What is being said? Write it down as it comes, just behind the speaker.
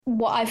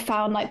what I've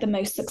found like the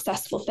most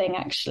successful thing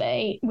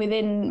actually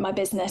within my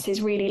business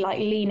is really like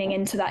leaning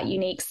into that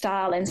unique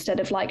style instead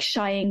of like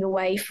shying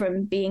away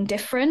from being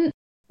different.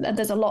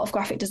 There's a lot of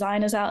graphic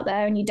designers out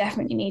there, and you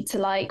definitely need to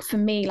like, for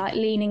me, like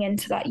leaning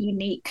into that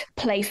unique,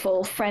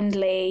 playful,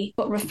 friendly,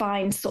 but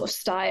refined sort of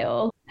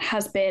style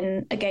has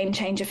been a game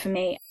changer for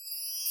me.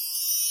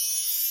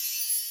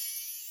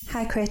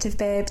 Hi Creative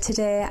Babe,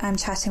 today I'm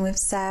chatting with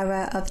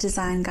Sarah of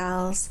Design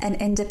Gals, an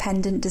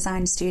independent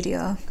design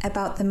studio,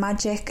 about the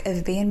magic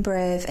of being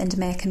brave and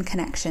making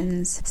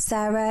connections.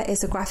 Sarah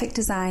is a graphic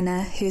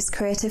designer whose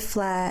creative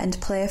flair and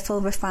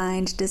playful,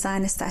 refined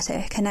design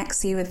aesthetic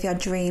connects you with your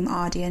dream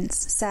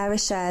audience. Sarah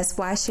shares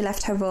why she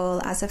left her role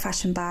as a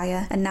fashion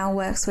buyer and now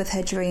works with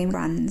her dream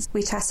brands.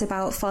 We chat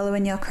about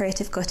following your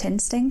creative gut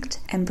instinct,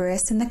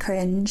 embracing the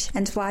cringe,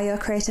 and why your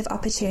creative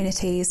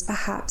opportunities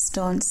perhaps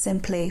don't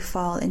simply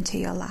fall into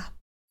your lap.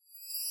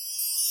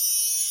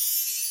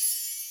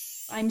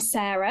 I'm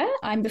Sarah.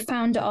 I'm the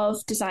founder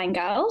of Design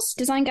Gals.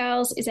 Design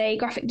Gals is a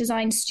graphic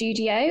design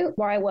studio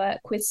where I work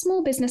with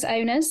small business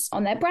owners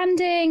on their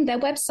branding, their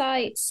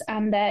websites,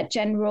 and their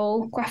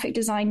general graphic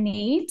design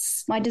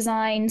needs. My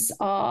designs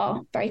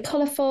are very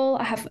colourful.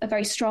 I have a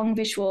very strong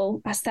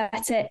visual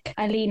aesthetic.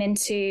 I lean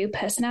into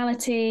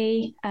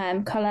personality,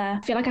 colour.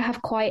 I feel like I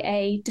have quite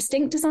a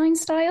distinct design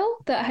style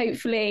that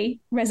hopefully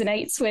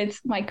resonates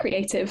with my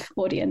creative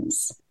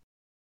audience.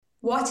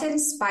 What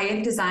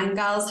inspired Design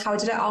Gals? How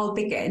did it all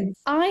begin?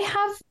 I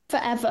have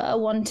forever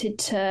wanted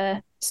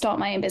to start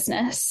my own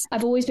business.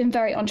 I've always been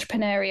very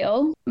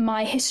entrepreneurial.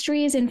 My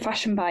history is in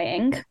fashion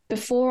buying.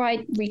 Before I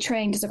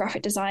retrained as a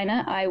graphic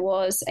designer, I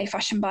was a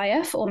fashion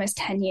buyer for almost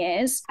 10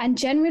 years. And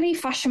generally,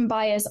 fashion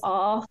buyers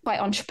are quite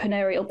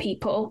entrepreneurial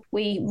people.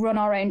 We run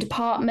our own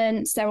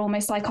departments. They're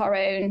almost like our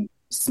own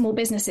small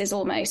businesses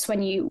almost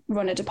when you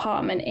run a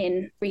department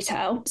in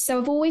retail. So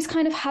I've always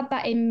kind of had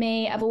that in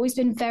me. I've always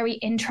been very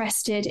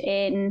interested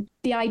in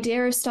the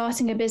idea of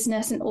starting a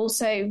business, and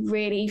also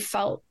really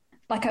felt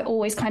like I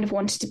always kind of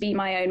wanted to be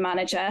my own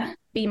manager,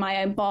 be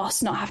my own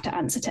boss, not have to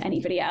answer to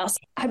anybody else.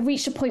 I'd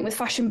reached a point with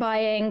fashion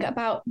buying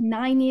about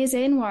 9 years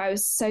in where I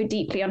was so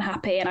deeply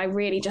unhappy, and I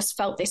really just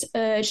felt this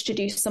urge to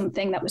do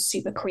something that was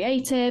super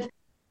creative,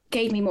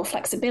 gave me more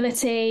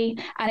flexibility,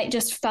 and it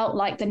just felt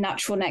like the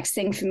natural next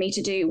thing for me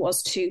to do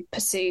was to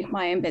pursue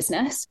my own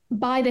business.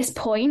 By this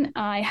point,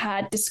 I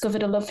had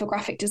discovered a love for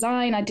graphic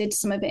design. I did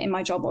some of it in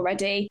my job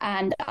already,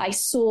 and I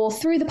saw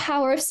through the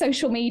power of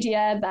social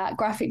media that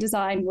graphic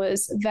design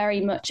was very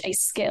much a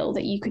skill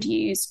that you could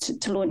use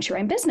to launch your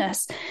own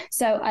business.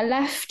 So I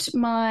left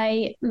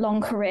my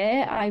long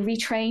career. I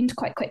retrained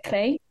quite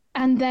quickly,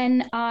 and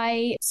then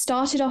I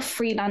started off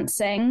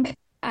freelancing.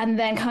 And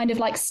then kind of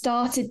like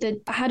I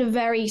had a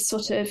very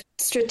sort of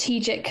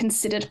strategic,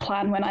 considered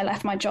plan when I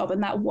left my job,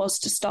 and that was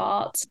to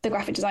start the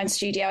graphic design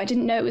studio. I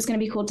didn't know it was going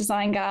to be called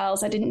Design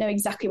Gals. I didn't know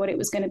exactly what it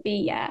was going to be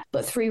yet.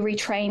 But through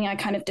retraining, I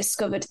kind of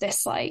discovered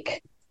this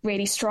like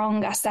really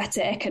strong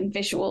aesthetic and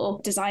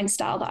visual design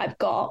style that I've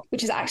got,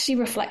 which is actually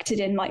reflected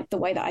in like the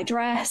way that I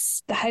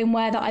dress, the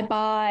homeware that I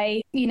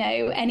buy, you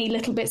know, any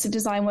little bits of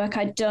design work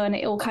I'd done.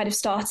 It all kind of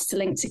started to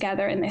link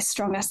together, and this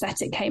strong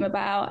aesthetic came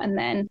about. And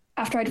then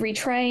after I'd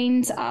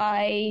retrained,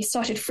 I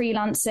started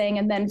freelancing,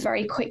 and then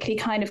very quickly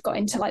kind of got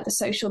into like the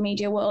social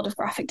media world of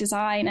graphic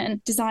design,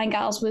 and Design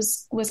Gals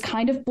was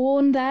kind of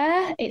born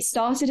there. It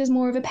started as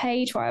more of a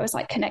page where I was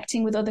like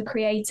connecting with other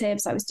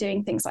creatives. I was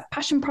doing things like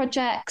passion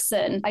projects,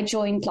 and I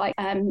joined like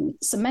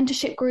some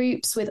mentorship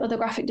groups with other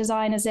graphic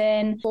designers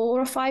in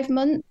 4 or 5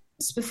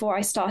 months before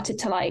I started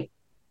to like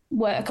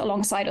work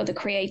alongside other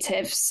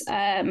creatives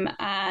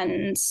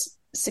and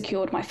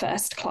secured my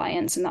first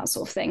clients and that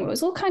sort of thing. It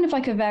was all kind of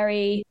like a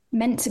very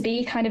meant to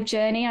be kind of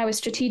journey. I was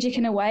strategic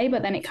in a way,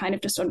 but then it kind of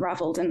just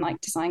unraveled, and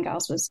like Design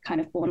Gals was kind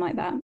of born like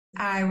that.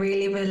 I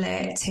really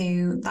relate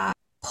to that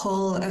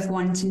pull of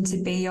wanting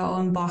to be your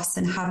own boss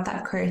and have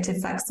that creative,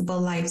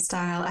 flexible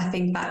lifestyle. I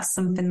think that's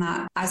something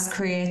that as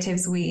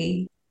creatives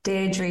we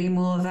daydream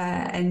over,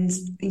 and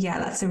yeah,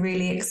 that's a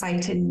really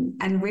exciting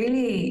and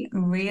really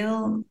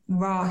real,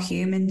 raw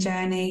human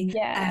journey.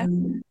 Yeah.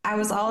 I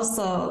was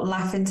also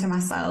laughing to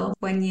myself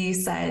when you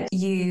said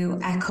you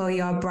echo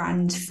your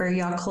brand through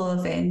your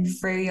clothing,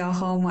 through your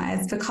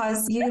homewares,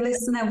 because you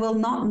listener will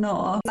not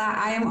know that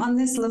I am on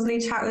this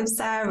lovely chat with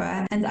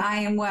Sarah, and I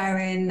am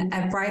wearing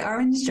a bright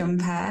orange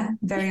jumper,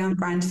 very on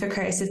brand for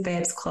Creative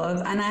Babes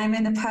Club, and I'm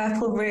in a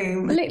purple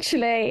room.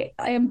 Literally,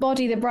 I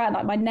embody the brand.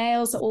 Like my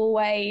nails are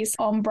always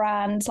on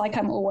brand. Like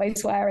I'm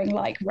always wearing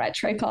like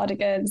retro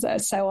cardigans that are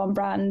so on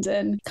brand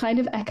and kind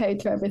of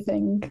echoed through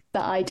everything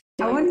that I do.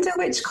 I wonder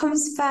which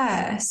comes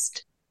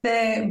first,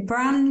 the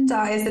brand,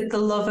 or is it the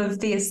love of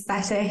the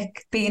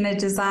aesthetic? Being a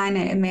designer,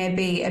 it may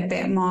be a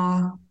bit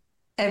more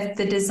of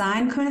the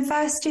design coming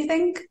first, do you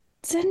think?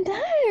 Don't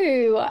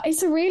know.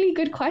 It's a really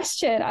good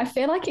question. I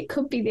feel like it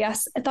could be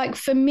like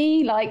for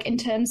me, like in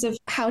terms of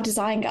how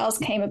Design Gals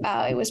came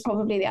about, it was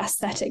probably the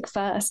aesthetic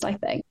first. I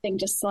think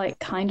just like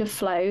kind of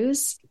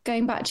flows.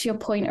 Going back to your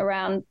point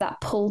around that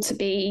pull to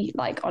be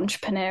like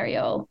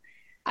entrepreneurial,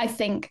 I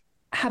think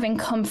having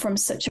come from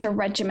such a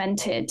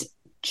regimented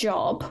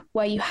job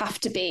where you have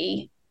to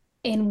be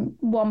in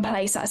one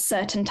place at a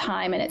certain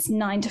time and it's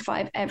 9 to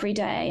 5 every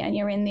day and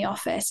you're in the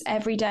office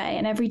every day,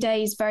 and every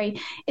day is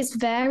it's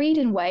varied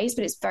in ways,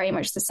 but it's very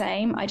much the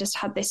same. I just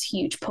had this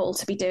huge pull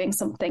to be doing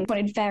something. I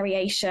wanted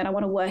variation. I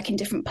want to work in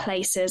different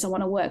places. I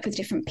want to work with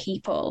different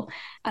people.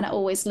 And I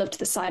always loved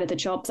the side of the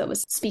job that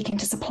was speaking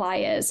to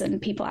suppliers and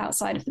people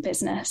outside of the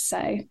business.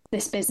 So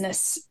this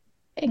business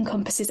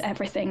encompasses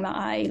everything that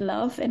I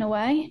love in a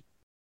way.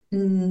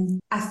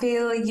 I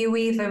feel you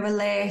either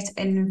relate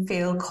and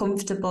feel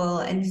comfortable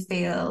and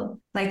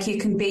feel like you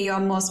can be your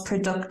most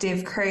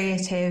productive,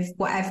 creative,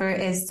 whatever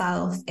it is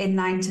self in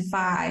 9 to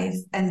 5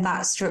 and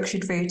that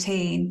structured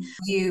routine.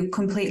 You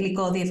completely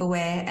go the other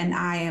way and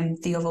I am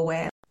the other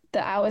way.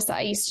 The hours that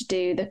I used to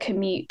do, the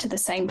commute to the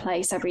same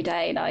place every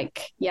day,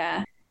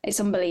 it's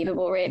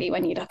unbelievable really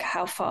when you look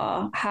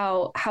at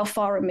how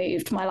far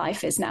removed my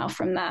life is now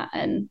from that,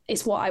 and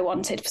it's what I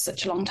wanted for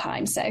such a long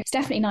time. So it's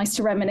definitely nice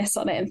to reminisce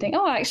on it and think,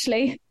 oh,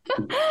 actually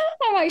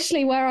I'm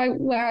actually where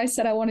I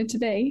said I wanted to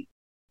be.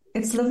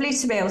 It's lovely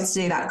to be able to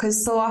do that,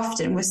 because so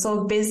often we're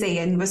so busy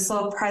and we're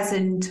so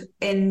present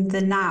in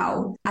the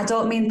now. I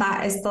don't mean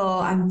that as though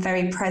I'm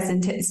very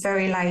present. It's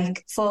very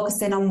like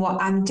focusing on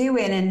what I'm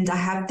doing and I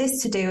have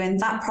this to do and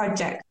that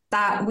project,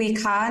 that we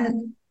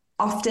can't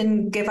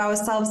often give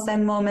ourselves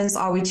them moments,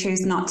 or we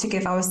choose not to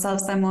give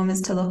ourselves them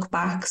moments to look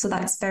back. So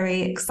that's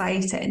very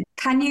exciting.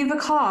 Can you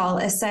recall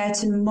a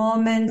certain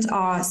moment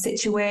or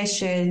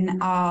situation,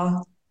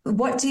 or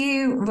what do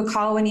you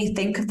recall when you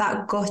think of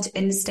that gut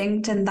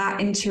instinct and that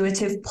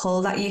intuitive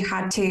pull that you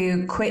had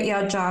to quit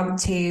your job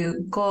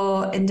to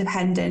go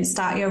independent,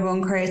 start your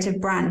own creative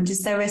brand?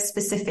 Is there a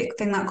specific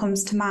thing that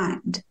comes to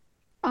mind?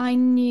 I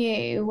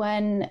knew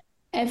when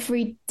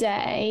every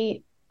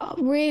day,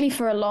 really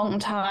for a long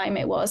time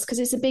it was, because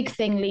it's a big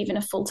thing leaving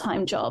a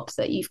full-time job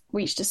that you've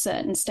reached a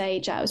certain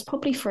stage at. It was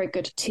probably for a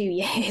good 2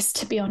 years,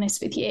 to be honest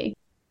with you.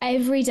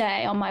 Every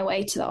day on my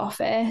way to the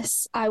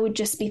office, I would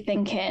just be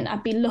thinking,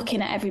 I'd be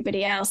looking at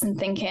everybody else and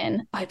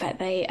thinking, I bet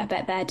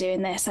they're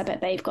doing this. I bet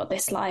they've got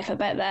this life. I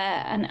bet they're,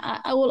 and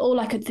all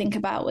I could think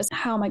about was,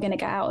 how am I going to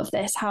get out of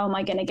this? How am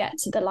I going to get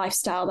to the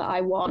lifestyle that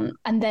I want?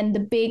 And then the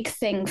big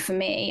thing for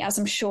me, as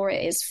I'm sure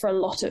it is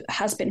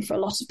has been for a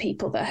lot of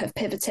people that have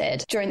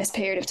pivoted during this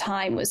period of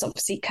time, was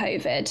obviously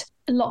COVID.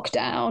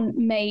 Lockdown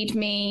made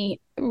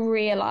me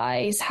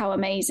realize how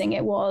amazing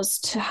it was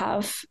to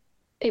have.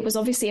 It was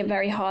obviously a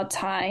very hard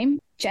time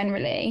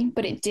generally,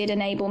 but it did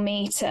enable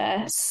me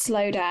to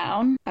slow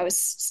down. I was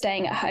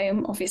staying at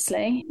home,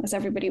 obviously, as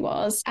everybody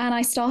was. And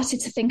I started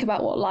to think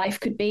about what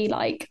life could be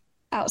like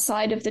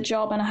outside of the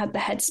job, and I had the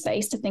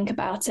headspace to think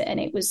about it. And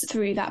it was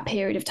through that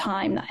period of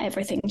time that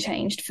everything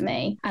changed for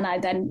me. And I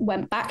then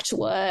went back to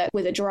work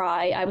with a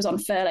drive. I was on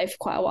furlough for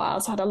quite a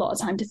while, so I had a lot of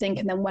time to think.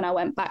 And then when I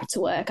went back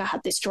to work, I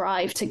had this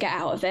drive to get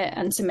out of it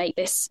and to make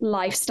this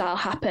lifestyle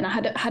happen. I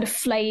had a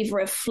flavour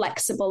of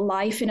flexible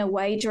life in a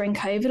way during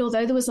COVID.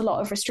 Although there was a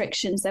lot of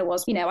restrictions, there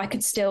was, I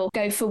could still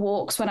go for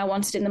walks when I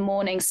wanted in the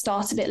morning,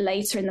 start a bit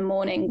later in the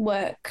morning,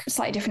 work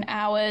slightly different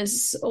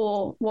hours,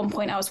 or one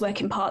point I was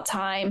working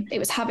part-time. It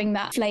was having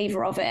that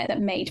flavour of it that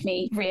made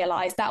me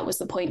realise that was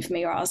the point for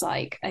me where I was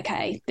like,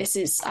 okay,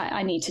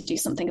 I need to do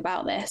something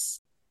about this.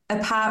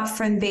 Apart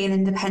from being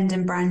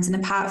independent brands and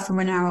apart from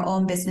running our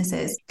own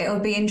businesses, it'll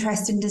be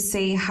interesting to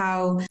see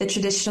how the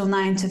traditional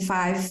 9 to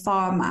 5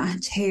 format,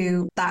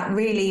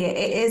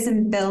 it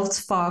isn't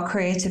built for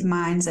creative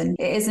minds and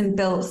it isn't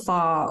built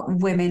for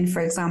women,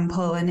 for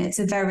example. And it's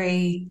a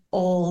very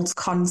old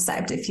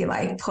concept, if you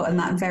like, putting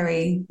that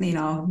very,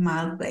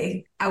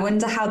 mildly. I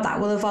wonder how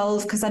that will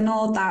evolve, because I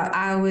know that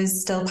I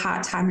was still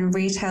part-time in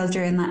retail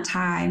during that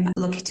time,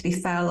 lucky to be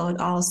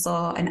furloughed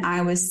also, and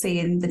I was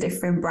seeing the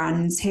different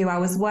brands who I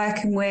was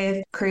working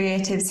with,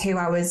 creatives who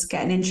I was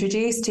getting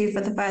introduced to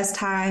for the first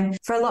time.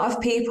 For a lot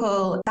of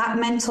people, that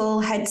mental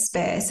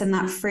headspace and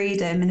that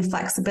freedom and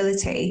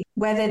flexibility,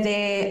 whether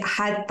they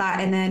had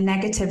that in a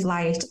negative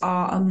light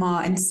or a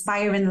more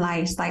inspiring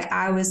light like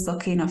I was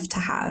lucky enough to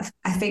have,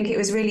 I think it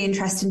was really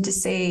interesting to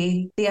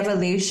see the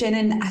evolution.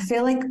 And I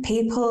feel like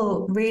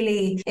people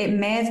really, it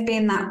may have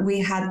been that we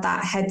had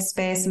that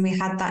headspace and we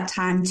had that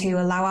time to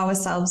allow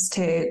ourselves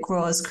to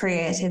grow as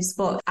creatives.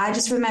 But I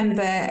just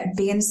remember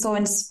being so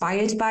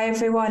inspired by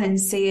everyone and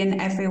seeing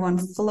everyone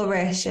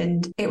flourish.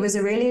 And it was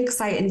a really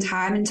exciting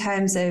time in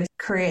terms of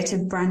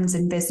creative brands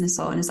and business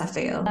owners, I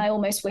feel. I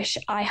almost wish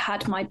I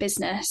had my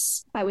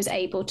business. I was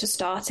able to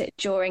start it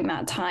during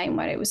that time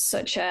where it was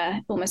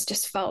almost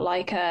just felt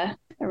like a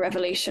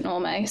revolution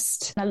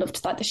almost. I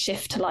loved the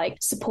shift to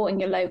supporting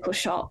your local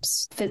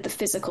shops, the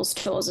physical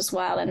stores as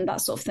well, and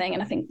that sort of thing.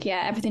 And I think,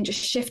 everything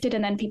just shifted,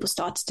 and then people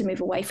started to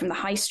move away from the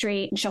high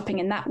street and shopping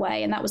in that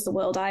way. And that was the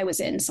world I was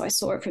in. So I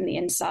saw it from the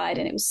inside,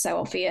 and it was so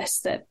obvious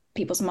that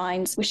people's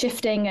minds were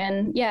shifting.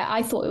 And yeah,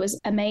 I thought it was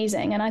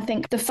amazing. And I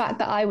think the fact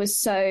that I was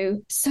so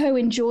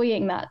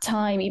enjoying that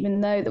time,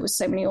 even though there was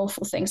so many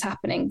awful things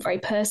happening, very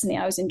personally,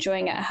 I was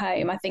enjoying it at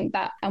home. I think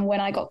that, and when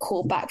I got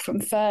called back from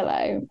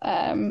furlough,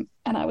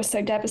 and I was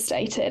so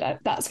devastated.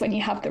 That's when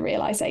you have the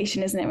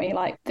realization, isn't it? Where you're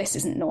like, this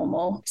isn't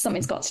normal.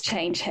 Something's got to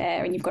change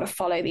here. And you've got to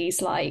follow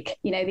these, like,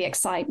 you know, the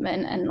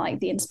excitement and like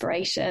the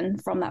inspiration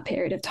from that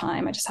period of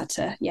time. I just had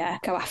to,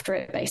 go after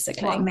it,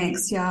 basically. What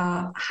makes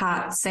your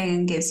heart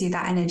sing, gives you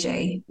that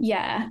energy.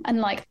 Yeah. And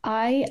like,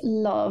 I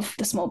love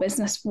the small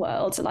business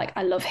world. Like,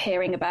 I love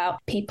hearing about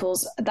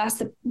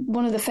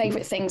one of the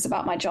favorite things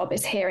about my job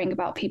is hearing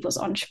about people's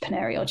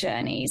entrepreneurial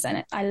journeys.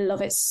 And I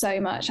love it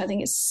so much. I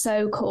think it's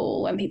so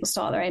cool when people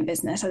start their own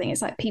business. I think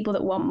it's like people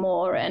that want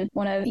more and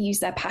want to use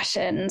their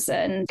passions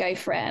and go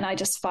for it. And I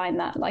just find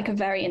that like a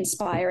very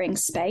inspiring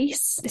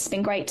space. It's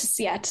been great to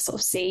sort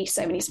of see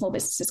so many small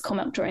businesses come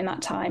up during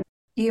that time.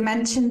 You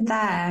mentioned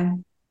there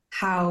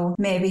how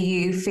maybe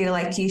you feel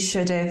like you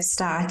should have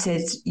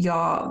started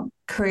your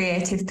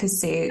creative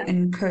pursuit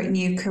and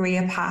new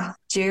career path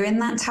during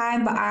that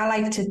time. But I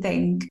like to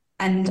think,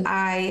 and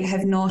I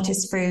have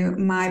noticed through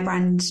my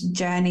brand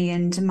journey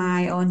and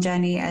my own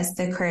journey as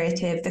the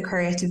creative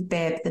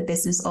babe, the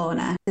business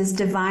owner, there's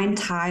divine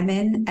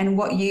timing, and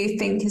what you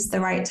think is the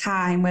right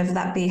time, whether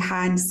that be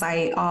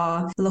hindsight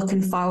or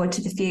looking forward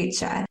to the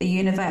future, the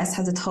universe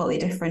has a totally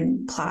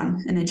different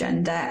plan and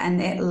agenda,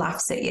 and it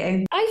laughs at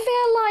you. I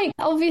feel like,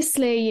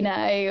 obviously, you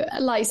know,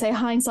 like say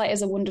hindsight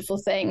is a wonderful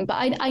thing, but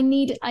I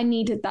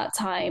needed that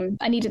time.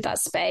 I needed that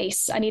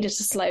space. I needed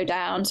to slow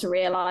down to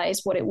realize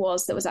what it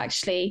was that was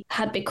actually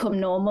had become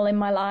normal in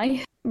my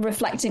life,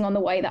 reflecting on the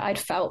way that I'd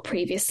felt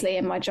previously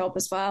in my job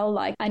as well.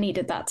 Like, I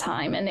needed that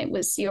time, and it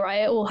was, you're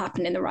right, it all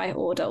happened in the right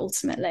order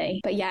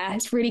ultimately. But yeah,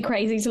 it's really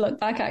crazy to look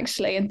back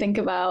actually and think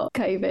about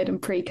COVID and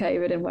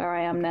pre-COVID and where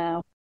I am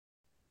now.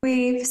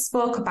 We've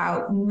spoke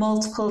about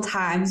multiple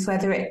times,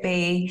 whether it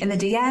be in the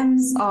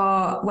DMs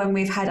or when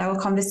we've had our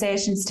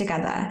conversations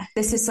together.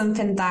 This is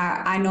something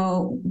that I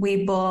know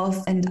we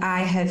both and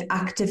I have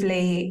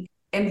actively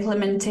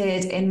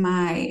implemented in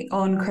my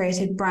own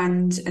creative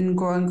brand and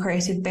growing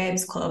Creative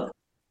Babes Club.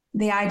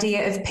 The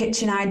idea of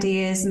pitching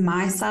ideas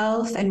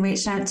myself and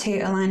reaching out to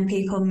align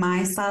people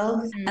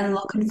myself and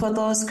looking for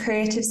those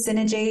creative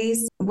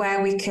synergies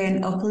where we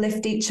can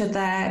uplift each other,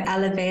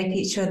 elevate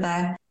each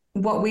other.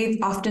 What we've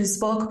often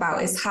spoke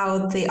about is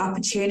how the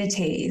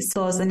opportunities,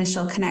 those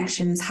initial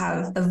connections,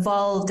 have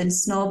evolved and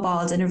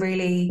snowballed in a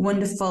really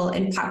wonderful,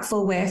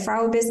 impactful way for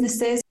our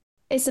businesses.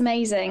 It's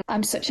amazing.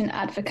 I'm such an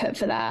advocate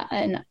for that.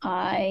 And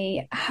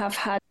I have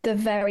had the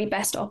very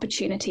best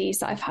opportunities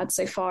that I've had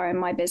so far in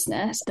my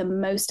business. The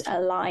most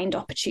aligned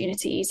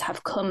opportunities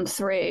have come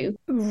through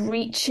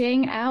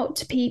reaching out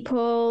to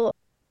people,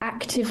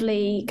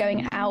 actively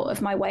going out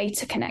of my way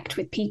to connect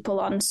with people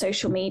on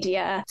social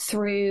media,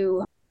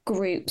 through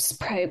groups,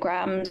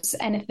 programs,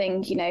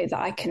 anything, you know, that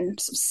I can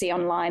sort of see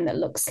online that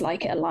looks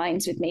like it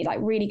aligns with me, like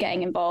really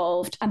getting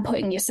involved and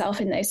putting yourself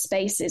in those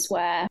spaces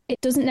where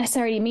it doesn't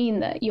necessarily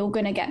mean that you're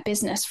going to get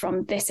business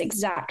from this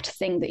exact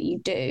thing that you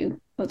do,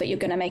 or that you're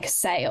going to make a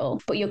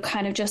sale, but you're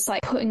kind of just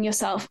like putting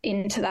yourself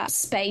into that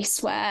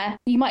space where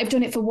you might have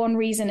done it for one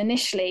reason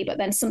initially, but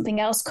then something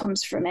else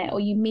comes from it, or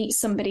you meet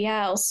somebody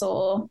else,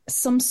 or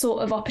some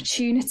sort of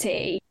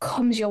opportunity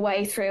comes your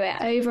way through it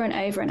over and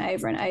over and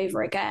over and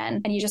over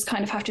again. And you just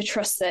kind of have to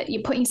trust that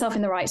you're putting yourself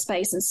in the right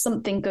space and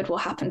something good will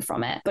happen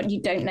from it, but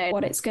you don't know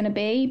what it's going to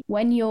be.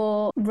 When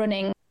you're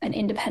running an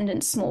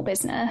independent small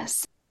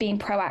business, being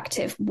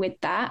proactive with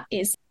that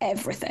is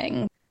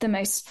everything.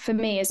 For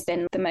me, has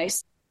been the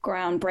most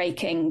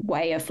groundbreaking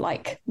way of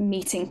like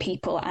meeting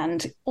people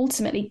and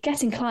ultimately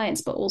getting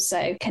clients, but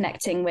also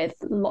connecting with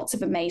lots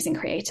of amazing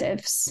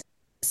creatives.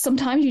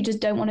 Sometimes you just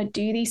don't want to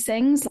do these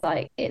things,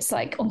 like it's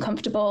like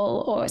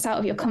uncomfortable or it's out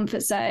of your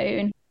comfort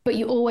zone, but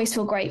you always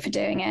feel great for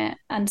doing it,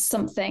 and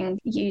something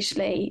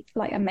usually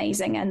like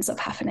amazing ends up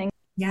happening.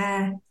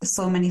 Yeah,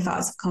 so many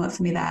thoughts have come up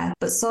for me there.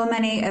 But so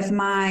many of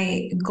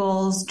my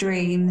goals,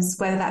 dreams,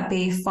 whether that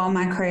be for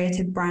my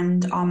creative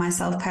brand or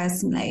myself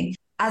personally,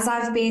 as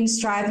I've been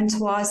striving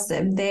towards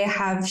them, they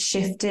have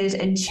shifted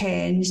and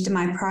changed.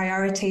 My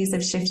priorities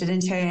have shifted and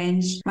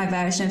changed. My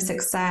version of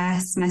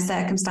success, my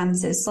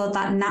circumstances, so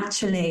that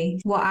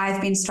naturally what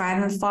I've been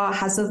striving for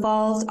has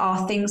evolved,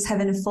 or things have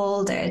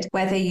unfolded.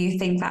 Whether you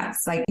think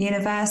that's like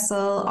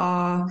universal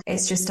or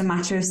it's just a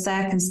matter of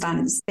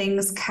circumstance,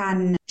 things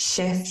can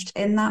shift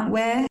in that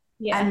way.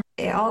 Yeah. And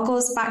it all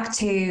goes back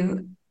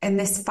to, in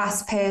this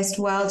fast-paced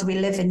world we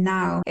live in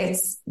now,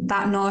 it's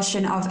that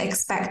notion of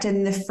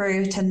expecting the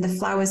fruit and the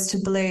flowers to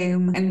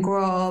bloom and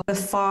grow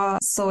before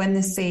sowing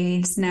the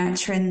seeds,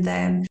 nurturing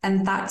them.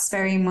 And that's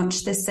very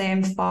much the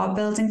same for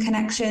building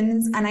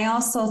connections. And I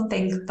also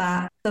think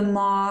that the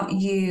more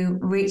you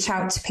reach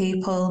out to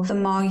people, the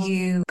more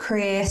you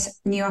create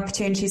new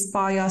opportunities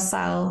for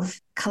yourself,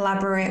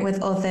 collaborate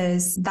with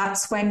others,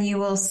 that's when you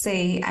will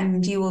see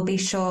and you will be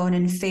shown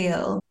and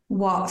feel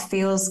what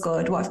feels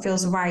good, what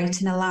feels right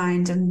and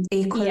aligned, and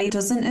equally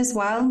doesn't as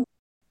well.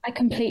 I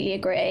completely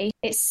agree.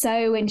 It's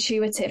so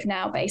intuitive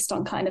now based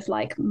on kind of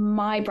like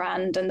my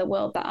brand and the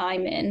world that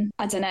I'm in.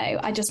 I don't know.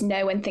 I just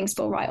know when things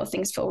feel right or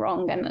things feel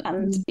wrong,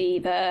 and be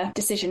the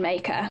decision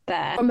maker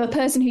there. From a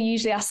person who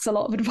usually asks a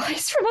lot of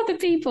advice from other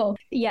people,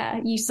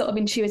 yeah, you sort of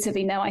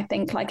intuitively know, I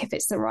think, like if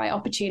it's the right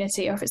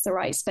opportunity or if it's the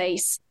right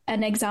space.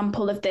 An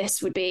example of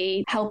this would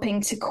be helping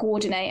to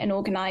coordinate and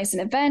organise an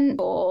event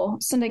for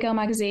Sunday Girl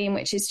magazine,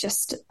 which is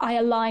just, I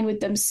align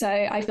with them. So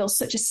I feel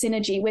such a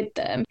synergy with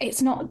them.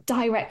 It's not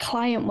direct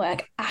client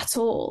work at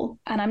all.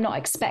 And I'm not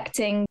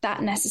expecting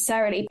that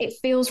necessarily. It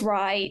feels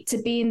right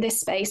to be in this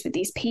space with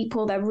these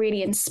people. They're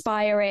really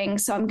inspiring.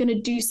 So I'm going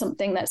to do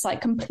something that's like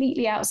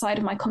completely outside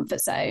of my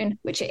comfort zone,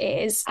 which it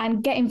is,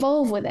 and get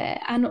involved with it.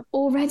 And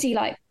already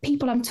like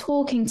people I'm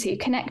talking to,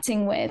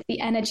 connecting with, the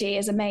energy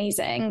is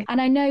amazing.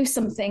 And I know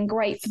something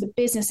great for the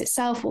business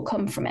itself will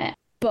come from it.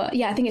 But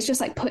yeah, I think it's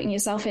just like putting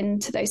yourself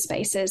into those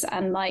spaces,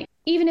 and like,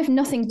 even if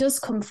nothing does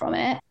come from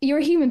it, you're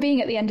a human being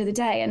at the end of the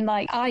day. And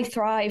like, I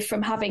thrive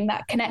from having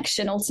that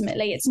connection.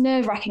 Ultimately, it's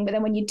nerve wracking, but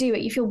then when you do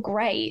it, you feel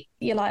great.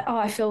 You're like, oh,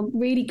 I feel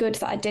really good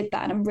that I did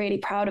that. And I'm really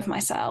proud of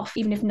myself,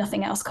 even if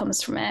nothing else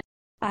comes from it.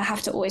 I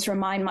have to always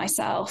remind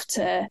myself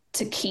to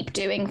keep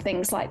doing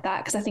things like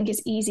that, because I think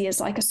it's easy as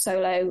like a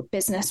solo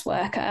business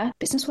worker.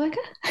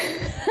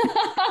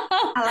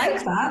 I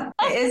like that.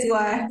 It is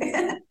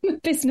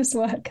work. Business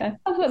worker.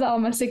 I'll put that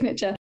on my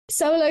signature.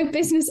 Solo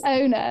business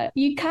owner.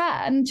 You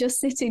can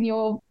just sit in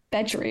your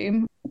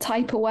bedroom,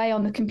 type away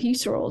on the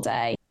computer all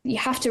day. You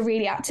have to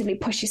really actively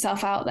push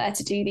yourself out there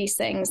to do these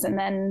things. And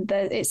then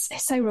it's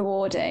so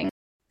rewarding.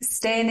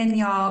 Staying in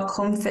your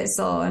comfort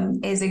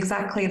zone is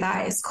exactly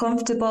that. It's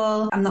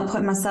comfortable. I'm not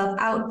putting myself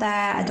out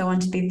there. I don't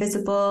want to be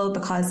visible,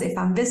 because if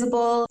I'm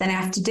visible, then I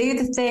have to do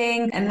the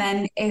thing. And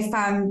then if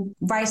I'm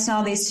writing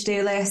all these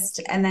to-do lists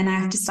and then I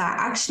have to start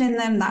actioning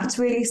them, that's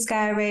really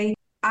scary.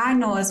 I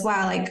know as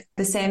well, like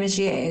the same as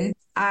you,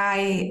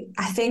 I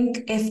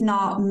think if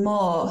not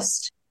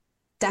most,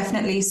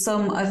 definitely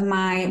some of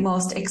my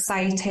most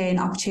exciting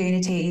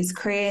opportunities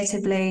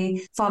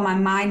creatively, for my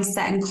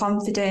mindset and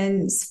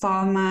confidence,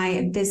 for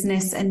my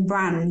business and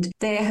brand,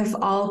 they have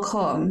all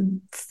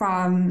come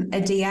from a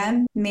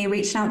DM, me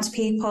reaching out to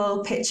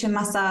people, pitching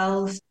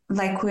myself,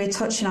 like we're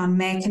touching on,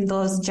 making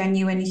those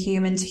genuine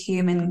human to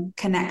human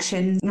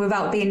connections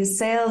without being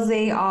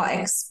salesy or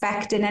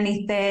expecting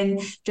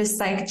anything, just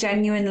like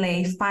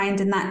genuinely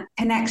finding that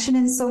connection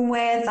in some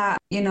way that,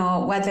 you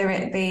know, whether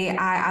it be,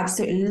 I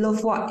absolutely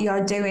love what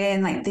you're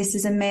doing, like this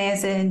is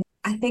amazing.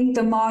 I think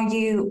the more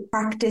you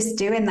practice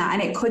doing that,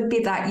 and it could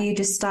be that you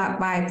just start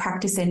by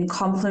practicing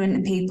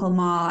complimenting people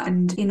more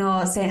and, you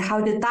know, saying,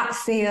 how did that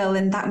feel?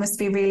 And that must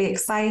be really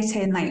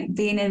exciting, like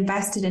being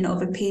invested in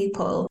other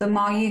people. The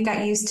more you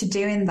get used to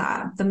doing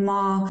that, the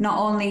more not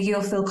only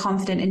you'll feel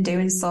confident in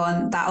doing so,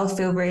 and that'll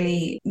feel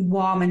really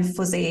warm and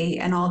fuzzy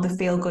and all the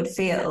feel good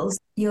feels.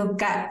 You'll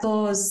get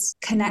those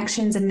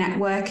connections and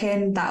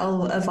networking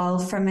that'll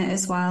evolve from it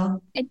as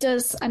well. It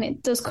does, and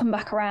it does come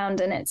back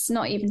around, and it's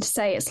not even to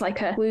say it's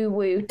like a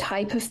woo-woo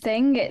type of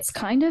thing. It's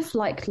kind of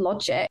like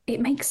logic.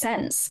 It makes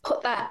sense.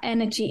 Put that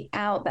energy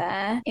out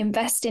there,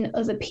 invest in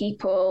other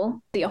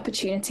people, the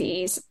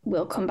opportunities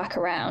will come back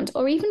around,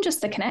 or even just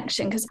the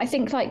connection, because I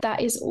think like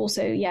that is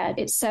also, yeah,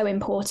 it's so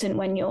important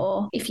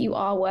if you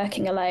are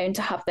working alone,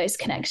 to have those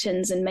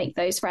connections and make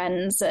those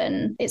friends.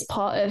 And it's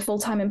part of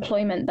full-time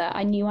employment that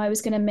I knew I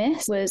was going to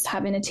miss, was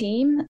having a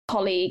team,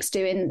 colleagues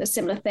doing a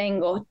similar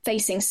thing or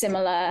facing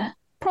similar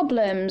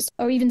problems,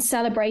 or even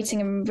celebrating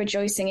and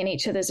rejoicing in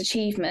each other's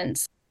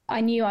achievements. I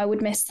knew I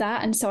would miss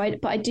that. And so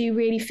I do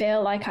really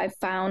feel like I've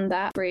found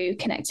that through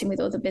connecting with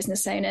other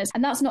business owners.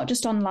 And that's not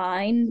just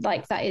online,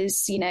 like that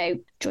is, you know,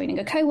 joining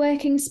a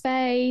co-working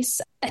space,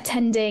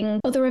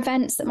 attending other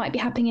events that might be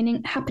happening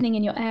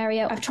in your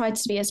area. I've tried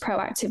to be as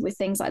proactive with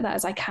things like that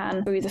as I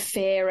can, through the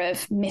fear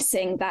of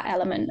missing that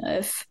element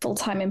of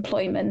full-time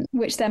employment,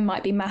 which then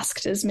might be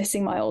masked as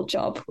missing my old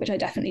job, which I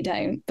definitely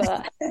don't,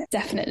 but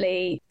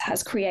definitely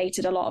has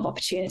created a lot of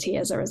opportunity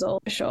as a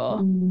result, for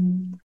sure.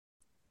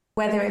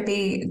 Whether it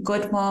be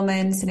good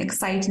moments and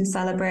exciting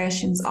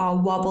celebrations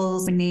or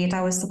wobbles, we need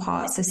our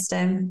support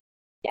system.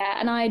 Yeah,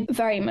 and I'm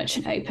very much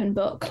an open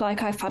book.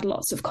 Like, I've had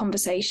lots of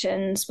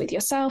conversations with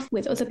yourself,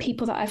 with other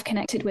people that I've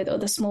connected with,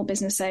 other small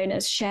business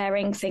owners,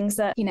 sharing things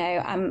that, you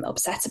know, I'm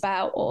upset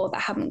about or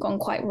that haven't gone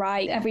quite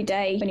right. Every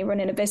day when you're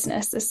running a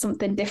business, there's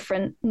something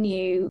different,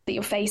 new that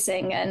you're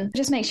facing, and it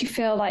just makes you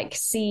feel like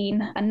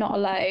seen and not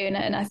alone.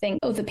 And I think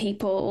other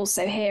people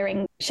also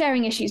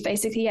sharing issues,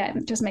 basically, yeah,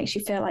 it just makes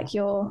you feel like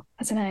you're,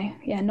 I don't know,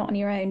 yeah, not on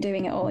your own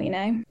doing it all, you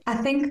know? I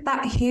think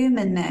that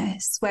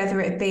humanness, whether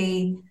it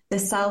be the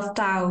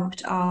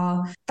self-doubt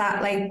or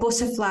that like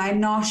butterfly,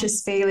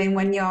 nauseous feeling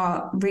when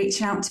you're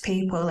reaching out to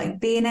people, like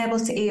being able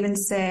to even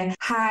say,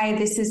 hi,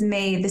 this is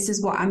me, this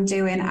is what I'm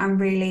doing, I'm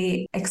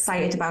really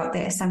excited about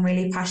this, I'm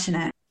really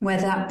passionate.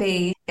 whether that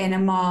be in a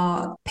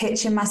more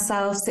pitching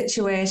myself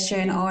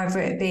situation or whether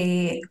it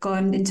be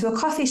going into a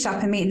coffee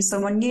shop and meeting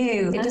someone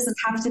new. It doesn't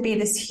have to be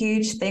this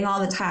huge thing all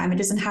the time. It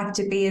doesn't have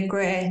to be a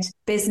great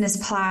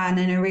business plan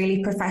and a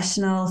really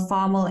professional,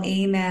 formal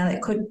email.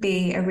 It could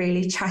be a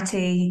really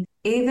chatty,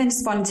 even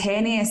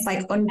spontaneous,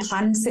 like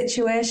unplanned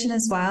situation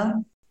as well.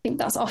 I think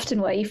that's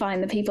often where you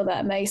find the people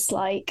that are most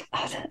like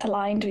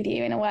aligned with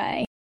you in a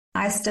way.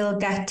 I still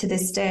get to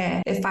this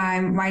day, if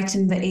I'm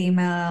writing the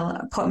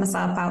email, putting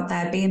myself out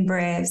there, being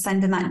brave,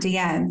 sending that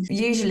DM,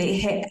 usually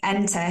hit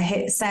enter,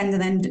 hit send,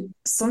 and then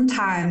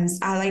sometimes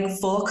I like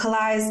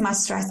vocalize my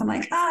stress. I'm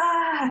like,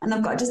 and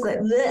I've got to just like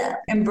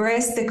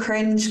embrace the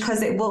cringe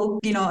because it will,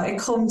 it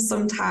comes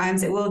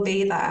sometimes, it will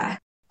be there.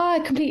 I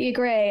completely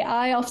agree.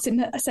 I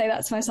often say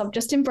that to myself,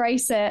 just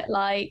embrace it.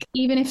 Like,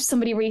 even if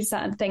somebody reads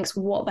that and thinks,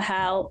 what the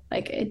hell,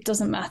 like, it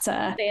doesn't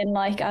matter. And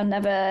like, I'll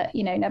never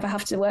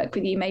have to work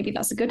with you. Maybe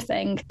that's a good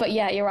thing. But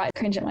yeah, you're right. I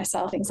cringe at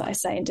myself, things that I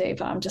say and do,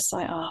 but I'm just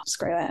like,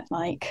 screw it.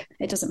 Like,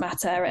 it doesn't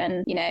matter.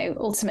 And,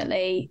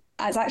 ultimately,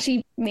 it's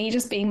actually me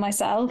just being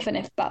myself. And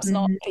if that's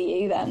not for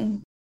you,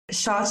 then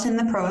shorten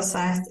the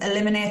process,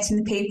 eliminating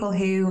the people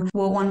who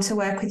will want to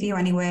work with you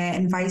anyway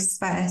and vice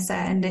versa.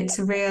 And it's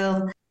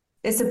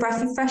a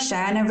breath of fresh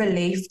air and a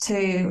relief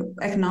to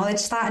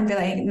acknowledge that and be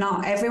like,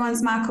 not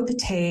everyone's my cup of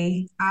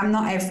tea. I'm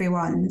not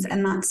everyone's,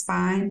 and that's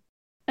fine.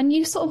 And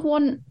you sort of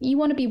want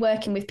to be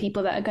working with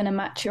people that are going to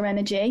match your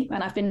energy.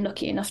 And I've been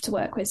lucky enough to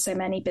work with so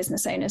many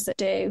business owners that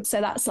do.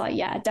 So that's like,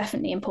 yeah,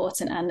 definitely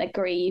important, and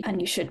agree.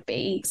 And you should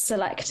be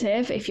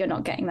selective if you're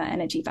not getting that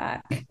energy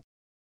back.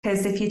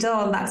 Because if you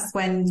don't, that's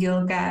when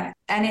you'll get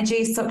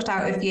energy sucked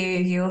out of you.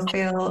 You'll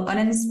feel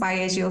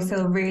uninspired. You'll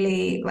feel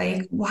really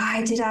like,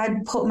 why did I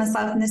put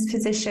myself in this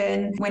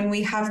position? When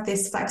we have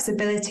this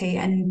flexibility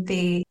and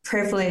the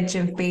privilege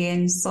of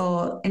being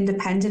so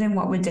independent in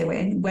what we're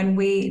doing, when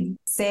we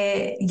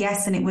say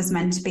yes and it was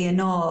meant to be a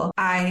no,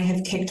 I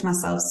have kicked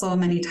myself so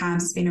many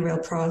times. It's been a real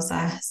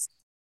process.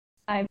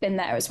 I've been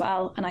there as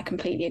well, and I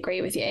completely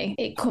agree with you.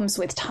 It comes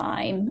with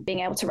time,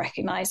 being able to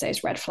recognise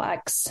those red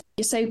flags.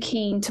 You're so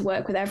keen to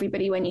work with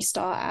everybody when you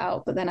start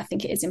out, but then I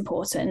think it is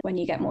important when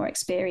you get more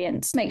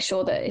experience, make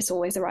sure that it's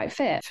always the right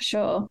fit, for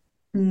sure.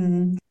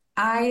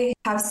 I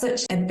have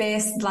such a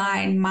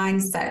baseline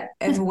mindset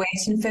of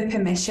waiting for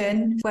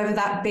permission, whether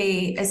that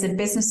be as a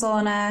business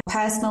owner,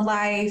 personal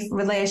life,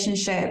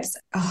 relationships.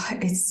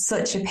 It's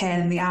such a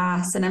pain in the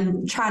ass, and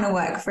I'm trying to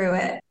work through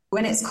it.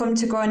 When it's come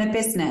to growing a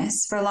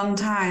business, for a long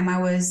time, I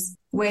was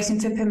waiting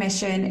for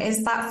permission.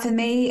 Is that for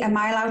me? Am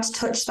I allowed to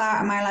touch that?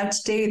 Am I allowed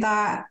to do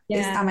that?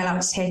 Yeah. Am I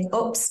allowed to take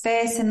up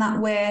space in that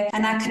way?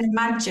 And I can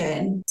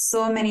imagine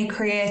so many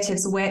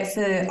creatives wait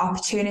for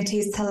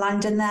opportunities to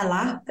land in their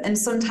lap. And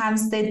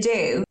sometimes they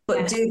do,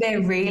 but do they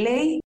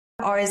really?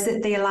 Or is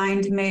it the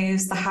aligned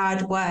moves, the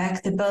hard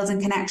work, the building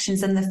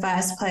connections in the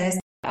first place?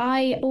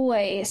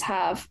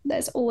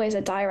 There's always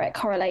a direct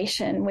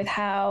correlation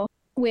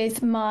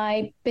with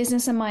my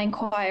business and my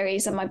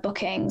inquiries and my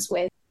bookings,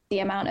 with the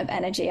amount of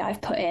energy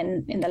I've put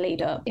in the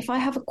lead up. If I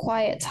have a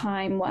quiet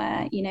time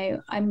where,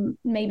 I'm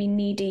maybe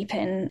knee deep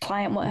in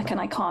client work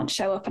and I can't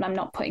show up and I'm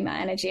not putting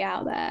that energy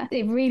out there,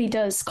 it really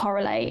does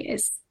correlate.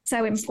 It's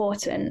so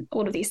important.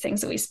 All of these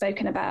things that we've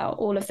spoken about,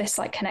 all of this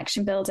like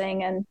connection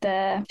building and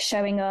the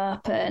showing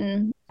up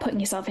and putting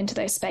yourself into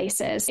those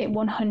spaces, it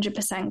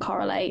 100%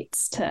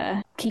 correlates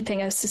to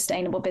keeping a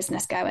sustainable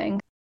business going.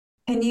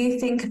 Can you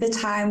think of a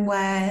time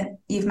where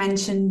you've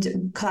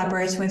mentioned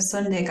collaborating with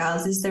Sunday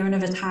Girls? Is there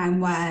another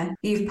time where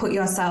you've put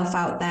yourself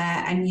out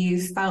there and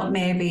you've felt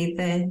maybe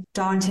the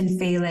daunting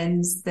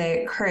feelings,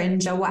 the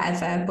cringe or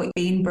whatever, but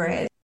being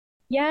brave?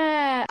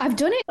 Yeah, I've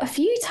done it a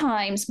few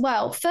times.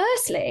 Well,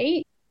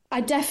 firstly,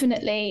 I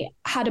definitely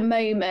had a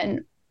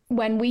moment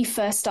when we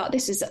first started,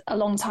 this is a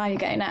long time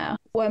ago now,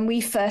 when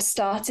we first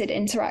started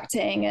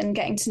interacting and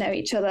getting to know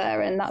each other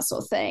and that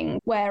sort of thing,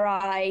 where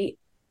I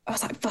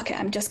was like, fuck it,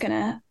 I'm just going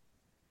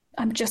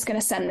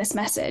to send this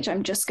message.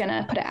 I'm just going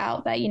to put it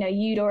out there.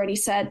 We'd already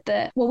said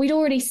that we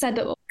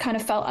kind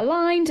of felt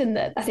aligned, and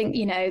that I think,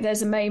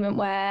 there's a moment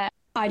where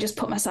I just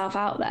put myself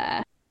out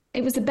there.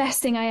 It was the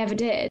best thing I ever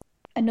did.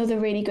 Another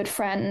really good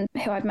friend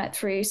who I've met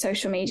through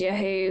social media,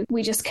 who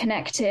we just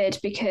connected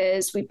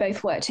because we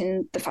both worked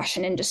in the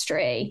fashion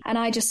industry. And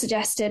I just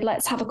suggested,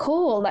 let's have a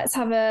call. Let's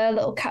have a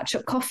little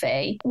catch-up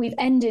coffee. We've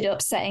ended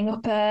up setting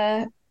up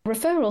a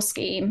referral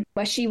scheme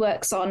where she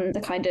works on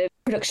the kind of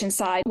production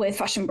side with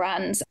fashion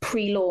brands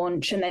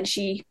pre-launch, and then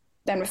she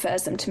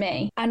refers them to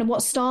me. And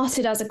what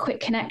started as a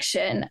quick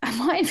connection, I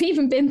might have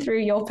even been through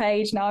your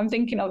page now I'm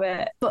thinking of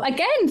it, but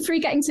again, through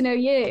getting to know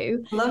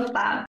you. Love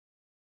that.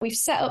 We've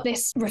set up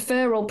this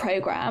referral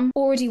program,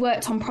 already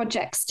worked on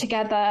projects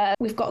together.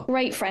 We've got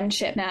great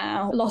friendship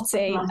now.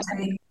 Lottie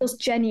feels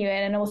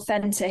genuine and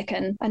authentic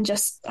and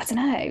just, I don't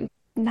know,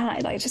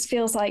 nice. Like, it just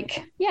feels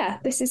like, yeah,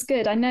 this is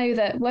good. I know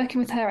that working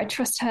with her, I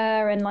trust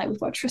her, and like we've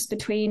got trust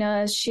between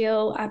us.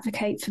 She'll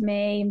advocate for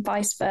me and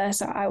vice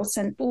versa. I will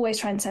always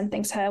try and send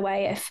things her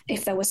way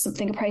if there was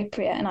something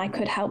appropriate and I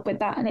could help with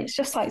that. And it's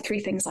just like 3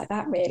 things like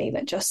that really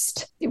that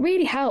just, it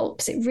really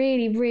helps. It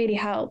really, really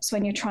helps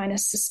when you're trying to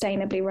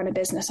sustainably run a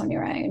business on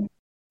your own.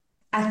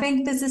 I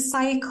think there's a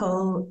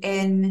cycle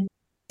in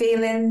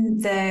feeling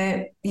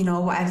the,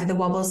 whatever the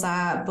wobbles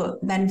are, but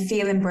then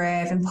feeling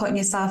brave and putting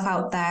yourself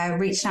out there,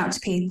 reaching out to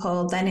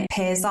people, then it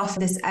pays off.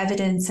 This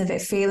evidence of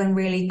it feeling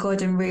really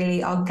good and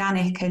really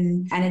organic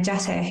and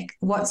energetic.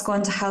 What's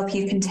going to help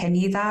you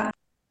continue that?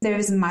 There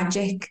is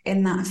magic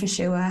in that for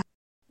sure.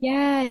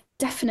 Yeah,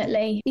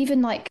 definitely.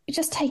 Even like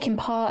just taking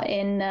part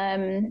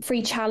in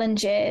free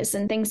challenges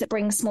and things that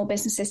bring small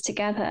businesses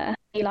together.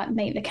 You like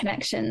make the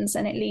connections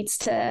and it leads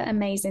to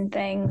amazing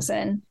things.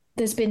 And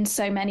there's been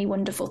so many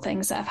wonderful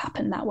things that have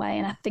happened that way.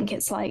 And I think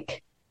it's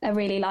like a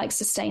really like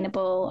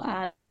sustainable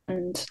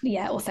and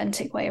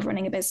authentic way of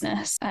running a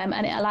business.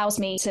 And it allows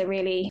me to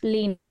really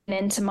lean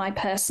into my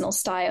personal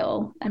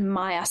style and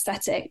my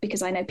aesthetic,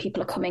 because I know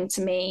people are coming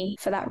to me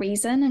for that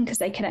reason and because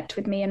they connect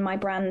with me and my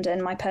brand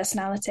and my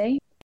personality.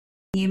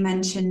 You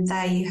mentioned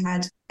there you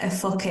had a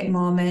fuck it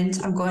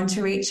moment. I'm going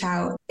to reach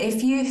out.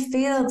 If you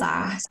feel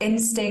that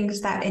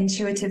instinct, that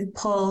intuitive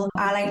pull,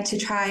 I like to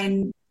try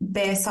and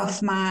base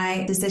off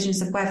my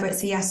decisions of whether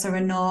it's a yes or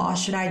a no, or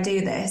should I do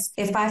this?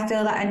 If I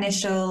feel that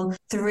initial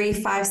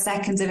 3-5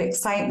 seconds of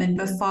excitement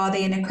before the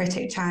inner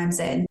critic chimes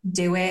in,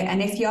 do it.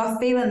 And if you're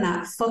feeling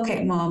that fuck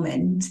it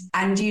moment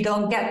and you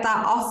don't get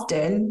that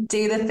often,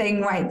 do the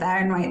thing right there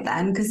and right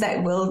then, because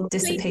it will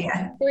disappear.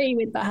 I agree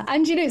with that.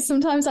 And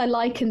sometimes I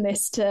liken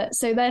this to,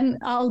 so then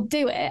I'll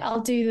do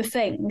the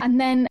thing.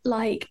 And then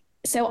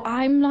so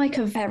I'm like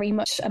a very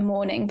much a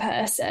morning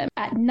person.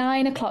 At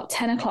 9 o'clock,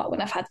 10 o'clock,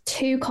 when I've had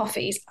 2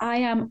 coffees, I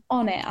am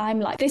on it. I'm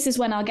like, this is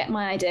when I'll get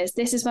my ideas.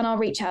 This is when I'll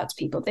reach out to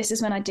people. This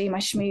is when I do my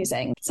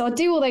schmoozing. So I'll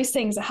do all those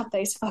things. I have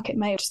those fuck it,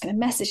 mate. I'm just going to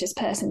message this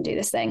person, do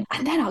this thing.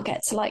 And then I'll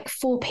get to like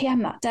 4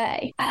 p.m. that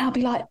day. And I'll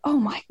be like, oh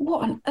my,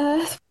 what on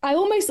earth? I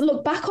almost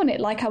look back on it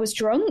like I was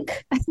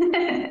drunk.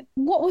 And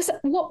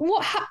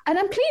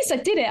I'm pleased I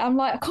did it. I'm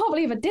like, I can't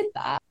believe I did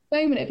that.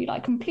 Moment of you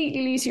like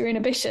completely lose your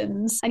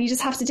inhibitions and you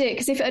just have to do it,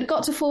 because if it had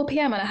got to 4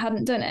 p.m. and I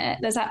hadn't done it,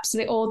 there's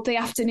absolutely, or the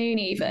afternoon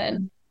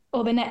even,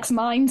 or the next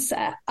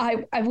mindset,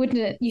 I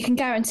wouldn't, you can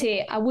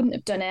guarantee I wouldn't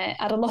have done it.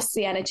 I'd have lost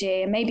the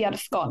energy and maybe I'd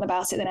have forgotten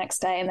about it the next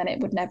day and then it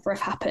would never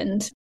have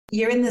happened.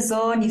 You're in the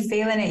zone, you're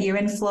feeling it, you're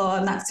in flow,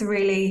 and that's a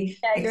really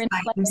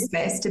exciting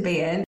space to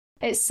be in.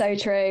 It's so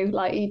true.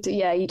 Like,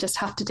 you just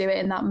have to do it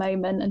in that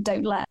moment and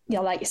don't let,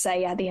 like you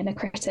say, the inner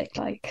critic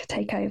like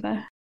take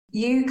over.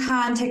 You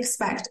can't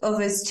expect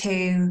others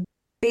to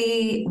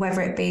be,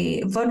 whether it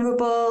be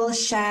vulnerable,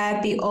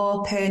 share, be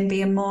open,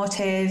 be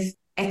emotive,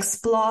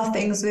 explore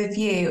things with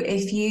you.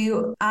 If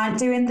you aren't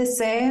doing the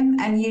same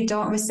and you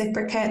don't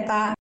reciprocate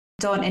that,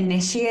 don't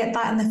initiate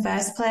that in the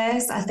first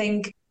place. I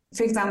think,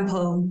 for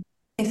example,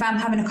 if I'm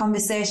having a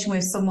conversation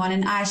with someone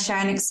and I share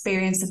an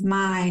experience of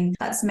mine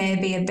that's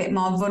maybe a bit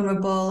more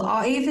vulnerable,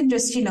 or even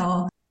just,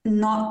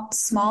 not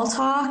small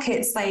talk,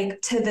 it's like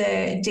to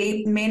the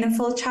deep,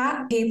 meaningful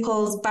chat,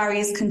 people's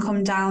barriers can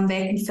come down,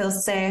 they can feel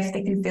safe,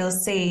 they can feel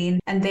seen,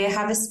 and they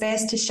have a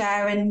space to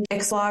share and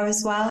explore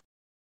as well.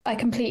 I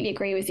completely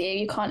agree with you.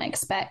 You can't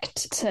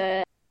expect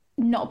to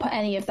not put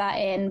any of that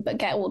in, but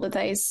get all of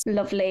those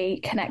lovely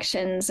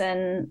connections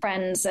and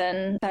friends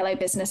and fellow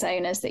business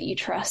owners that you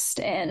trust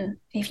in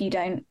if you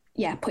don't,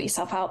 put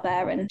yourself out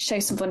there and show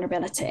some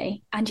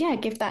vulnerability. And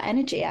give that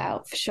energy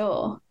out for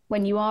sure.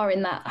 When you are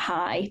in that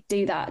high,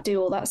 do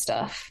all that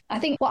stuff. I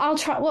think what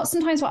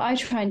I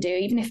try and do,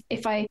 even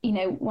if I,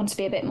 want to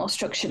be a bit more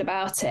structured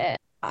about it,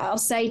 I'll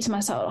say to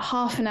myself,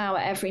 half an hour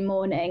every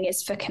morning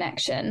is for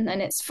connection,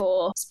 and it's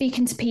for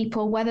speaking to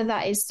people, whether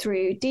that is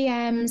through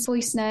DMs,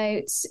 voice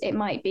notes, it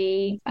might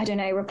be,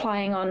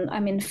 replying on,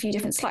 I'm in a few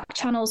different Slack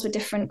channels with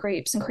different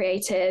groups and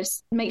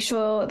creatives. Make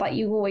sure that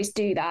you always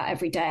do that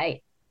every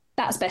day.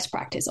 That's best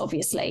practice,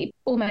 obviously.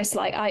 Almost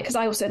like because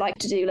I also like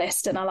to-do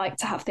list and I like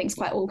to have things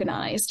quite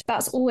organized.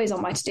 That's always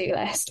on my to-do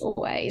list,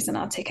 always, and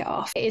I'll tick it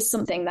off. It is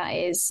something that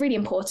is really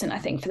important, I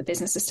think, for the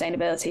business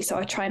sustainability. So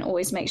I try and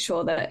always make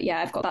sure that,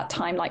 I've got that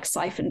time like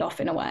siphoned off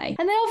in a way.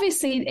 And then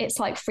obviously it's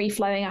like free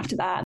flowing after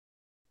that.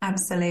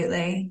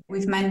 Absolutely.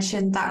 We've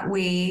mentioned that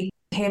we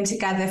came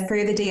together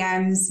through the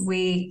DMs,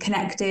 we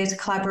connected,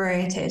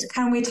 collaborated.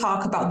 Can we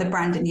talk about the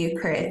branding you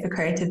created for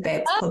Creative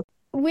Babes Club?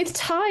 With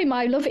time,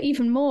 I love it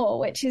even more,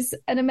 which is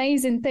an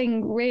amazing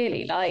thing,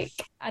 really.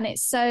 And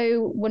it's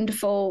so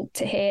wonderful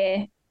to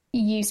hear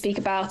you speak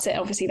about it.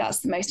 Obviously, that's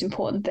the most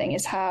important thing,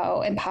 is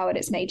how empowered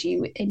it's made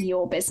you in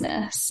your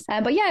business.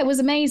 But it was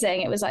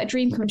amazing. It was like a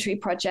dream come true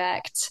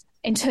project.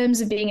 In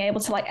terms of being able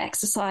to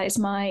exercise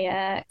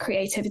my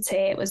creativity,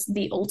 it was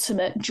the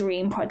ultimate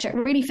dream project,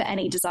 really, for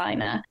any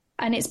designer.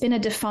 And it's been a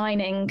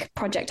defining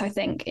project, I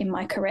think, in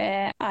my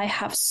career. I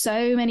have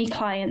so many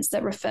clients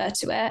that refer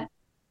to it.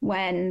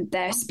 when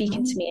they're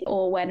speaking to me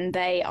or when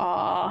they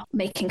are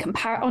making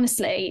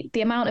honestly,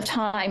 the amount of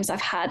times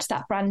I've had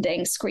that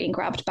branding screen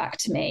grabbed back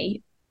to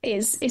me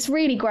is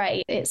really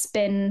great. It's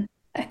been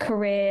a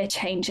career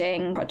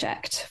changing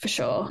project for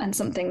sure, and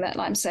something that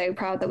I'm so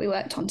proud that we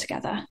worked on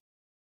together.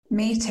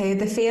 Me too.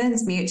 The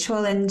feeling's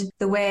mutual, and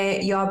the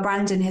way your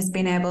branding has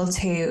been able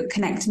to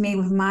connect me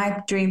with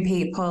my dream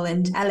people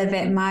and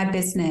elevate my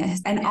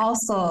business. And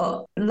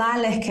also,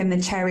 Lilac and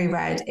the Cherry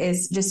Red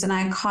is just an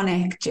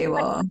iconic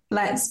duo.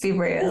 Let's be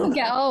real. Doesn't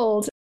get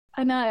old.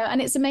 I know.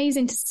 And it's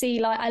amazing to see,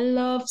 like, I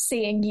love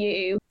seeing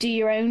you do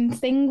your own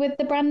thing with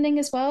the branding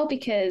as well,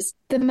 because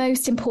the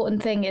most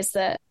important thing is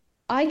that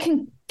I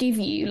can give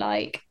you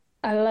like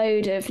a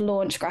load of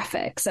launch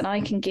graphics and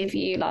I can give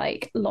you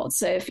like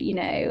lots of,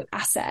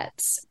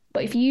 assets.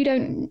 But if you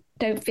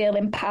don't feel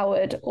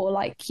empowered or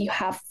like you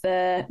have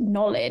the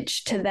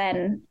knowledge to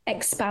then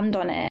expand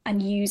on it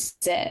and use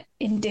it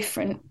in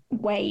different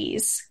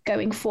ways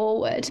going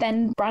forward,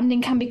 then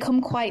branding can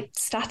become quite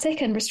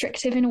static and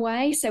restrictive in a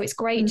way. So it's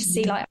great to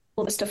see like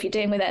all the stuff you're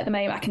doing with it at the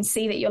moment. I can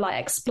see that you're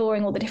like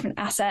exploring all the different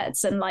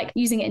assets and like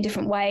using it in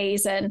different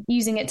ways and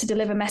using it to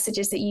deliver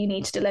messages that you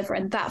need to deliver.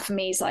 And that for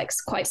me is like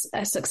quite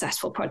a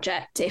successful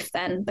project if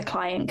then the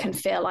client can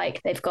feel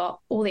like they've got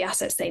all the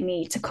assets they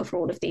need to cover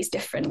all of these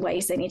different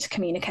ways they need to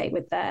communicate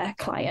with their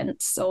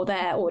clients or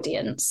their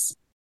audience.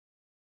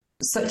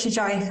 Such a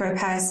joy for a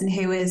person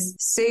who is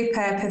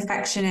super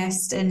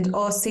perfectionist and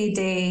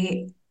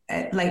OCD.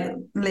 Like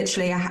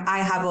literally, I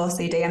have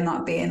OCD. I'm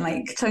not being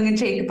like tongue in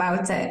cheek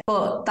about it,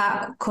 but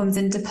that comes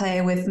into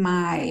play with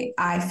my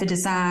eye for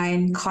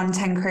design,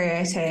 content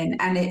creating,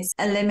 and it's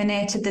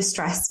eliminated the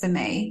stress for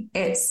me.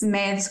 It's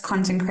made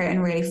content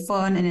creating really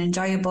fun and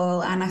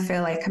enjoyable, and I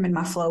feel like I'm in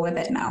my flow with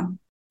it now.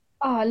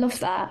 Oh, I love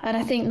that. And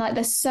I think like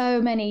there's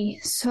so many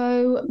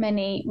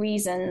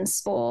reasons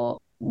for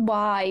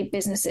why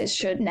businesses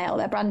should nail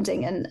their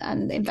branding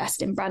and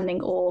invest in branding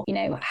or,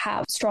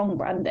 have strong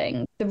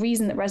branding. The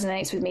reason that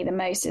resonates with me the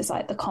most is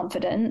like the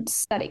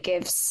confidence that it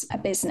gives a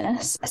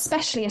business,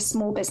 especially a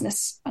small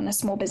business and a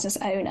small business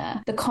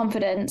owner, the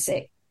confidence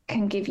it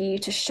can give you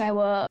to show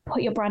up,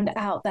 put your brand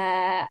out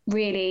there,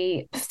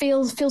 really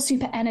feel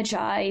super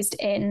energized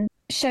in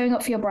showing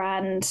up for your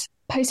brand,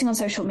 posting on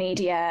social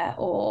media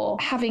or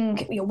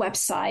having your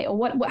website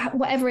or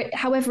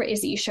however it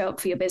is that you show up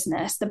for your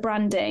business. The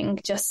branding,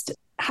 just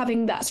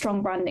having that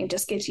strong branding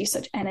just gives you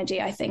such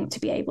energy, I think, to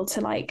be able to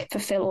like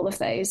fulfill all of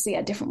those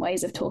different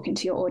ways of talking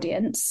to your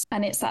audience.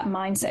 And it's that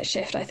mindset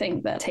shift, I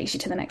think, that takes you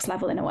to the next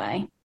level in a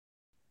way.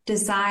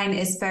 Design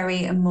is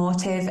very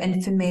emotive,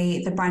 and for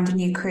me the branding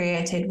you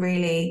created,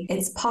 really,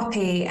 it's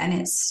poppy and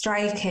it's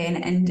striking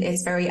and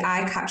it's very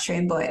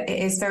eye-catching, but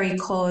it is very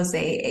cozy.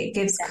 It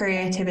gives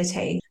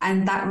creativity,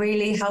 and that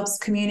really helps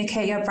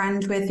communicate your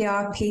brand with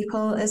your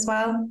people as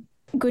well.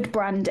 Good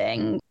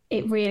branding,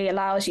 it really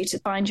allows you to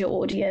find your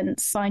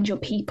audience, find your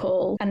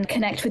people and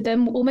connect with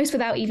them almost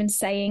without even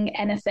saying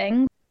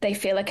anything. They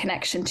feel a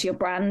connection to your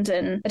brand.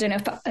 And I don't know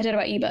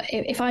about you, but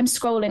if I'm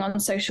scrolling on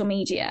social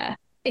media,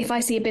 if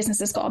I see a business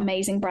that's got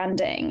amazing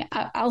branding,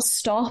 I'll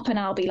stop and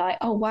I'll be like,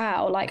 oh,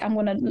 wow, like I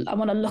want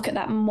to look at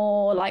that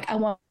more. Like I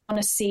want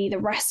to see the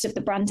rest of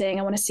the branding.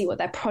 I want to see what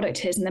their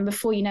product is. And then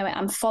before you know it,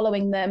 I'm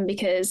following them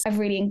because I've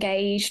really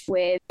engaged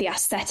with the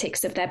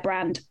aesthetics of their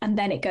brand. And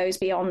then it goes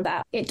beyond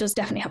that. It does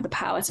definitely have the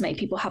power to make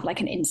people have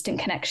like an instant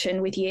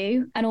connection with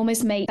you and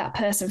almost make that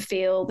person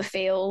feel the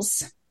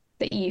feels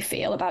that you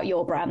feel about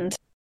your brand.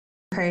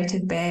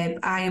 Creative Babe,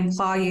 I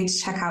implore you to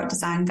check out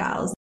Design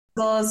Gals.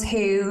 Those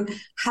who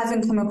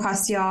haven't come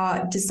across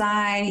your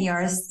design,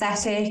 your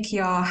aesthetic,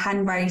 your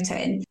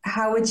handwriting,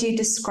 how would you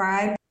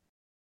describe?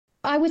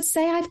 I would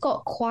say I've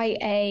got quite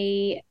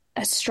a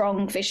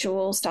strong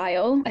visual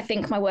style. I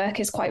think my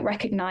work is quite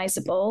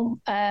recognizable.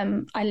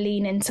 I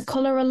lean into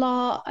color a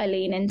lot. I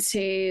lean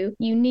into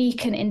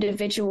unique and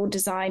individual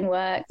design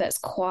work that's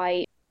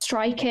quite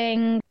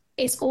striking.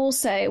 It's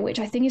also, which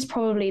I think is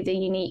probably the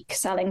unique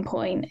selling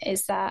point,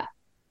 is that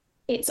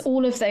it's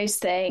all of those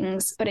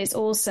things, but it's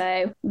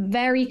also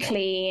very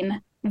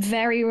clean,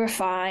 very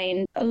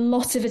refined, a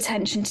lot of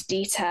attention to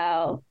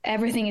detail.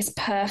 Everything is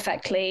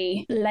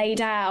perfectly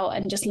laid out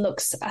and just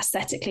looks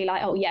aesthetically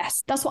like, oh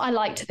yes, that's what I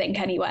like to think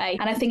anyway.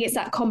 And I think it's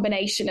that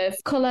combination of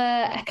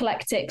colour,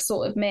 eclectic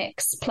sort of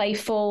mix,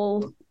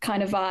 playful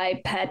kind of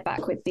vibe paired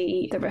back with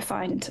the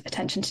refined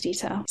attention to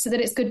detail so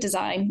that it's good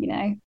design,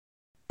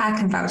 I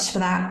can vouch for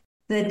that.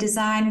 The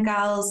Design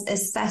Gals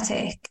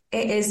aesthetic,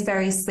 it is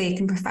very sleek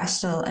and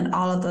professional and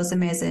all of those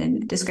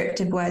amazing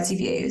descriptive words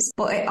you've used.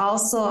 But it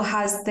also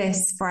has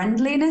this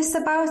friendliness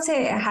about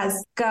it. It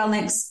has girl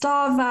next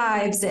door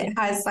vibes. It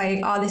has like,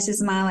 oh, this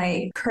is my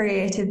like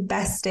creative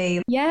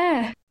bestie.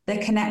 Yeah. The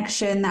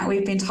connection that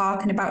we've been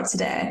talking about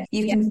today,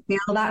 you can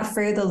feel that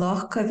through the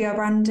look of your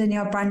brand and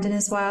your branding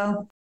as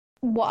well.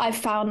 what I've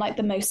found like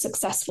the most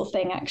successful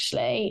thing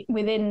actually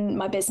within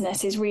my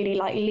business is really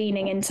like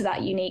leaning into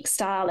that unique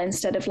style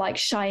instead of like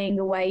shying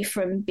away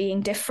from being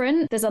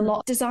different. There's a lot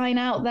of design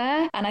out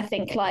there, and I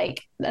think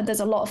like there's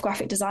a lot of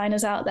graphic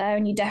designers out there,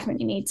 and you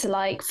definitely need to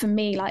like, for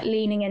me, like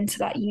leaning into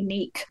that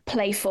unique,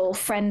 playful,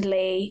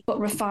 friendly but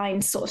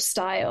refined sort of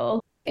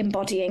style.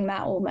 Embodying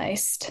that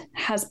almost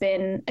has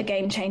been a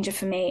game changer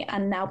for me,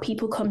 and now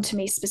people come to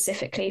me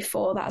specifically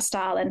for that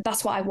style, and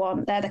that's what I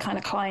want. They're the kind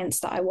of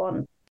clients that I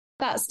want.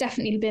 That's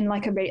definitely been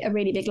like a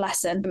really big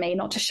lesson for me,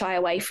 not to shy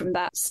away from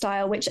that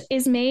style, which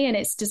is me, and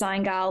it's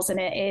Design Gals, and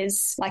it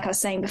is, like I was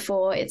saying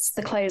before, it's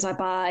the clothes I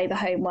buy, the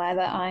homeware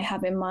that I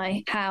have in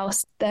my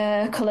house,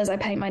 the colours I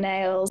paint my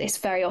nails. It's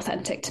very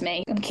authentic to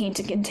me. I'm keen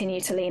to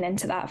continue to lean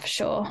into that for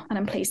sure, and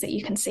I'm pleased that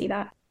you can see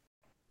that.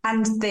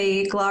 And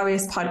the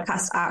glorious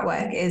podcast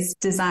artwork is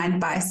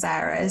designed by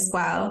Sarah as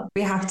well.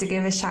 We have to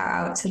give a shout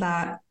out to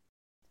that.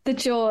 The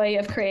joy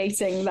of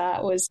creating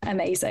that was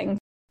amazing.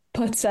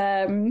 Put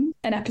an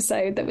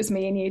episode that was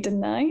me and you,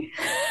 didn't I?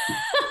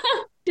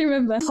 Do you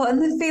remember? Putting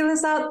the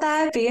feelers out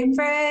there, being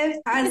brave.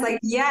 I was like,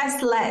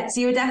 yes, let's.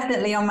 You were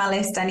definitely on my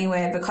list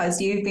anyway,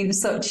 because you've been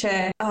such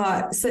a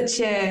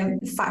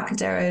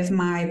factor of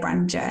my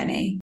brand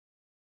journey.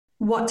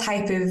 What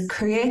type of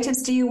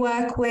creatives do you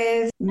work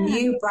with?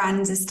 New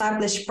brands,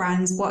 established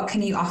brands, what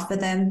can you offer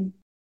them?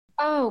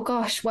 Oh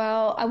gosh,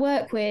 well, I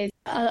work with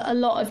a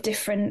lot of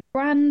different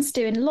brands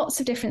doing lots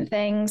of different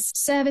things,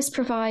 service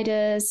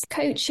providers,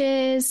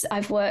 coaches.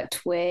 I've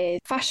worked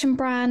with fashion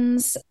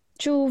brands,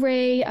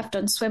 jewelry, I've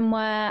done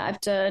swimwear,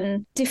 I've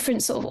done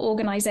different sort of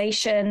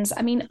organizations.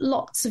 I mean,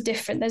 lots of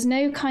different, there's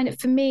no kind of,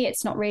 for me,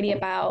 it's not really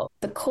about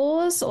the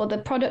cause or the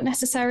product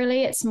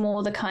necessarily. It's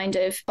more the kind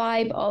of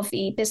vibe of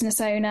the business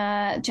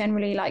owner,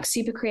 generally like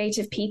super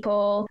creative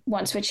people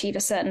want to achieve a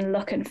certain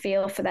look and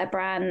feel for their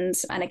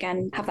brands. And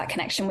again, have that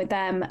connection with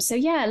them. So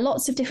yeah,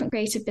 lots of different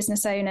creative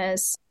business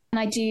owners. And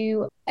I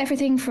do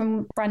everything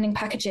from branding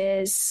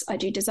packages, I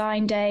do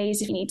design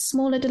days if you need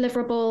smaller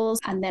deliverables,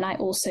 and then I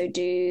also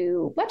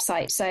do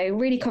websites. So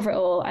really cover it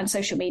all, and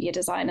social media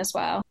design as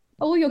well.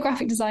 All your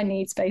graphic design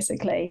needs,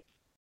 basically.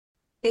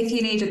 If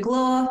you need a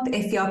glow up,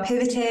 if you're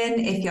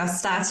pivoting, if you're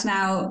starting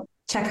out,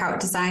 check out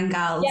Design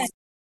Gals. Yeah.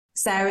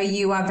 Sarah,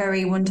 you are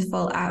very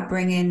wonderful at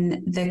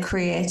bringing the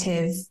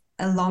creative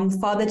along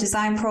for the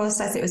design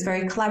process. It was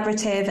very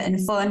collaborative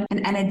and fun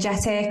and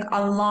energetic.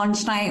 On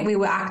launch night, we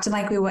were acting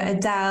like we were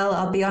Adele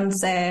or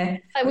Beyonce.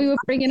 Like we were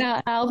bringing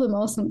out an album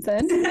or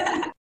something.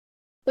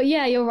 But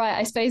yeah, you're right.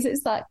 I suppose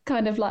it's that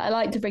kind of like, I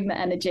like to bring the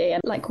energy,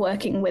 and like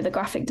working with a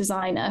graphic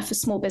designer for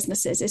small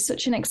businesses is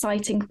such an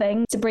exciting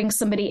thing. To bring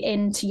somebody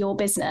into your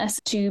business,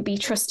 to be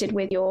trusted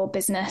with your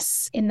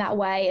business in that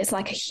way is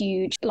like a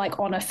huge like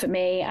honor for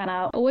me. And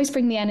I'll always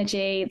bring the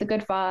energy, the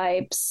good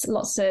vibes,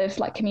 lots of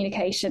like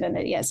communication, and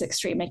yeah, it's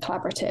extremely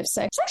collaborative.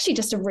 So it's actually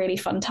just a really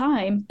fun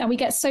time, and we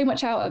get so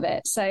much out of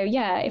it. So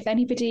yeah, if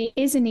anybody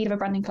is in need of a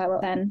branding glow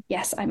up, then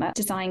yes, I'm at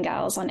Design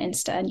Gals on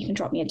Insta, and you can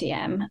drop me a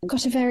DM. I've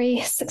got a very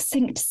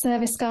succinct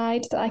service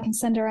guide that I can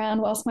send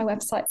around whilst my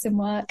website's in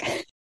work.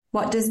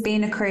 What does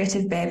being a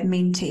creative babe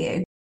mean to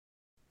you?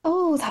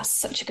 Oh, that's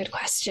such a good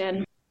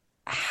question.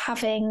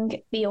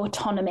 Having the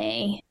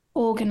autonomy,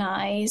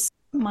 organise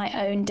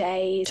my own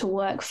day to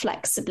work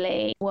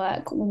flexibly,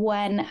 work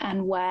when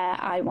and where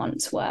I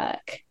want to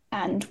work,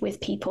 and with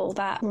people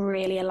that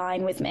really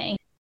align with me.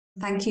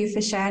 Thank you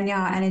for sharing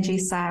your energy,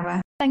 Sarah.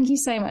 Thank you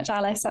so much,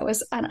 Alice. That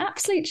was an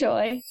absolute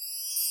joy.